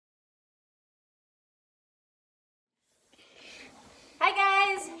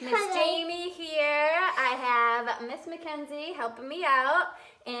got Miss Mackenzie helping me out,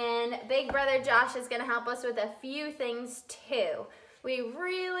 and Big Brother Josh is gonna help us with a few things too. We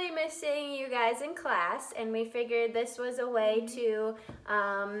really miss seeing you guys in class, and we figured this was a way to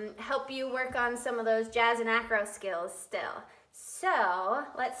help you work on some of those jazz and acro skills still. So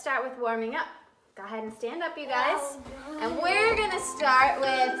let's start with warming up. Go ahead and stand up, you guys. And we're gonna start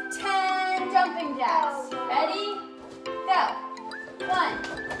with 10 jumping jacks. Ready? Go. 1,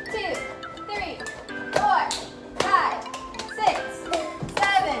 2, 3, 4, 5, 6,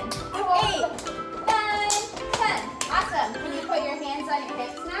 7, 8, 9, 10. Awesome. Can you put your hands on your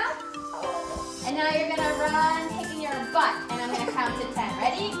hips now? And now you're gonna run, kicking your butt. And I'm gonna count to 10.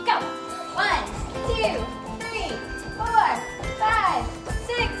 Ready? Go. 1, 2, 3, 4, 5,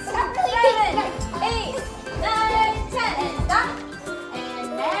 6, 7, 8, 9, 10. And stop. And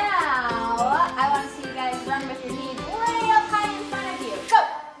now I want to see you guys run with your knees way up high in front of you. Go.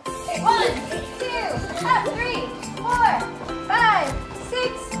 1, 2, up, 3, 4, 5,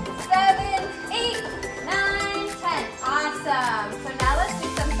 6, 7, 8, 9, 10. Awesome. So now let's do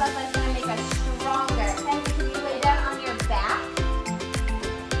some stuff that's going to make us stronger. Kenzie, can you lay down on your back?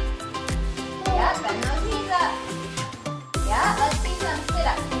 Yep, bend those knees up. Yeah, let's see some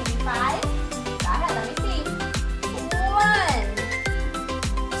sit-ups. Can you do 5? Go ahead, let me see. 1,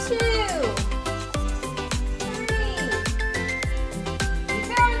 2, 3. Keep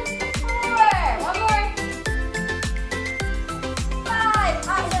going. 4. One more. 5.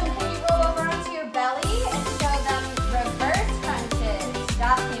 Awesome. Can you roll over onto your belly and show them reverse crunches?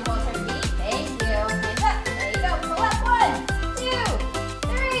 Josh, can you hold her feet? Thank you. Hands up. There you go. Pull up. 1, 2,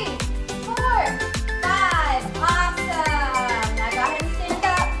 3, 4, 5. Awesome. Now go ahead and stand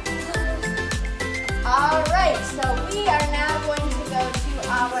up. All right. So we are now going to go to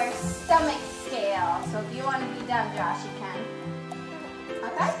our stomach scale. So if you want to be done, Josh, you can.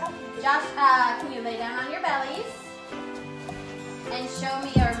 Okay. Josh, can you lay down on your bellies and show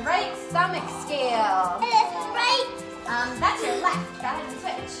me your right stomach scale? Right. That's your left. Go ahead and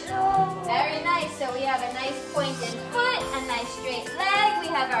switch. Very nice. So we have a nice pointed foot, a nice straight leg. We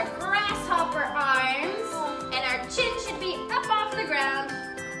have our grasshopper arms, and our chin should be up off the ground.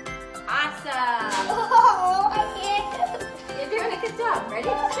 Awesome. Oh, I can't. You're doing a good job. Ready?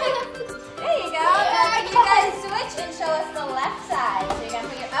 There you go. Now can you guys switch and show us the left side? So you're going to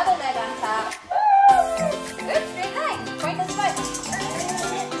put your other leg on top. Good, straight leg. Point the foot.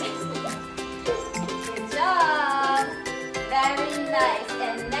 Good job. Very nice.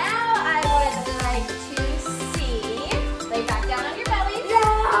 And now I would like to see, lay back down on your bellies. No.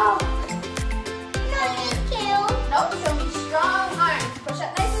 No, thank you. Nope, show me strong arms. Push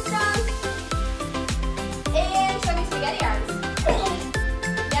up nice and strong. And show me spaghetti arms.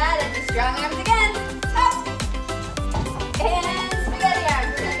 Yeah, then do strong arms again. Up. And spaghetti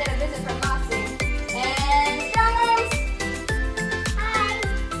arms. We're going to get a visit from Moxie. And strong arms. Hi.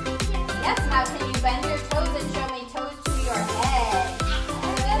 Yes, now can you bend your toes and show me toes to your head? So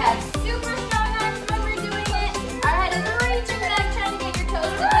we have super strong arms when we're doing it. Our head is reaching back, trying to get your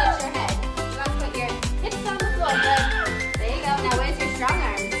toes to touch your head. You want to put your hips on the floor. Good. There you go. Now where's your strong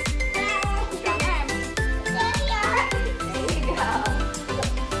arms? Strong arms. There you go.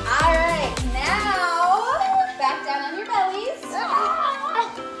 All right, now back down on your bellies.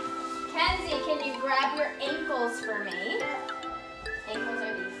 Kenzie, can you grab your ankles for me? Ankles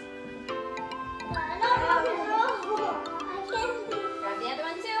are these. Grab the other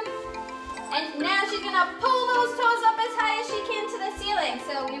one too. And now she's gonna pull those toes up as high as she can to the ceiling.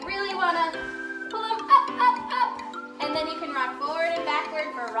 So we really wanna pull them up, up, up. And then you can rock forward and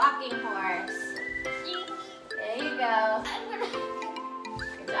backward for rocking horse. There you go.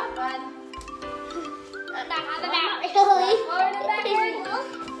 Good job, bud. Forward and backward.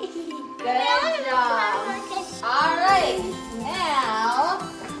 Good job. All right, now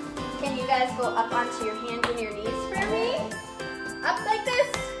can you guys go up onto your hands and your knees for me? Up like this.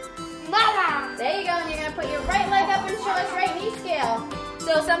 Mama. There you go, and you're gonna put your right leg up and show us right knee scale.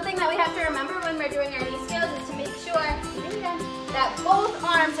 So something that we have to remember when we're doing our knee scales is to make sure that both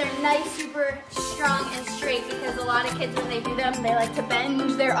arms are nice, super strong and straight, because a lot of kids when they do them, they like to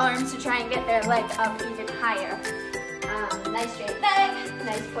bend their arms to try and get their leg up even higher. Nice straight leg,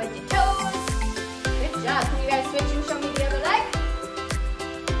 nice pointed toes. Good job. Can you guys switch and show me the other leg?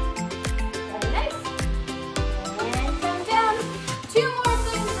 Very nice. And come down. 2 more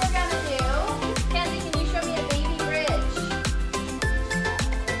things we're gonna do. Kenzie, can you show me a baby bridge?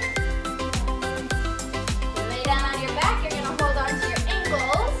 You lay down on your back, you're gonna hold on to your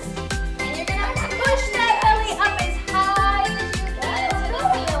ankles, and you're gonna push that belly up as high as you can to the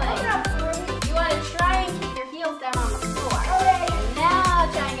ceiling. You wanna try and keep your heels down on the floor. And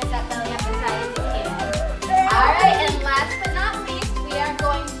now try and get that belly up as high as you can. All right.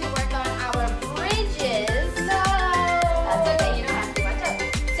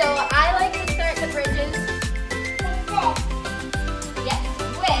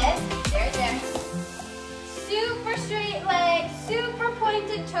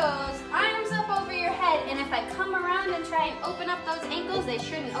 they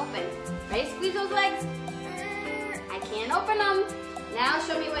shouldn't open. Ready? Squeeze those legs. I can't open them. Now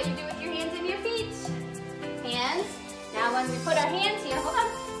show me what you do with your hands and your feet. Hands. Now when we put our hands here, hold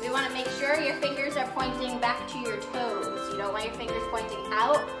on. We want to make sure your fingers are pointing back to your toes. You don't want your fingers pointing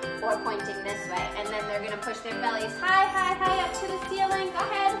out or pointing this way. And then they're going to push their bellies high, high, high up to the ceiling. Go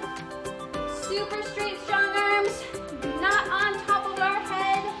ahead. Super straight, strong arms. Not on top of our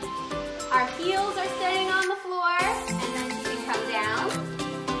head. Our heels are staying on the floor. And then you can come down.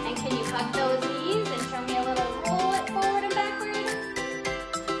 And can you hug those knees and show me a little roll it forward and backward?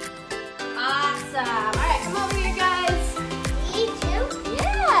 Awesome. All right, come over here, guys. Me too?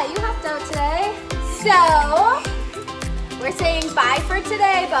 Yeah, you helped out today. So, we're saying bye for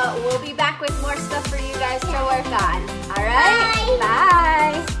today, but we'll be back with more stuff for you guys to work on. All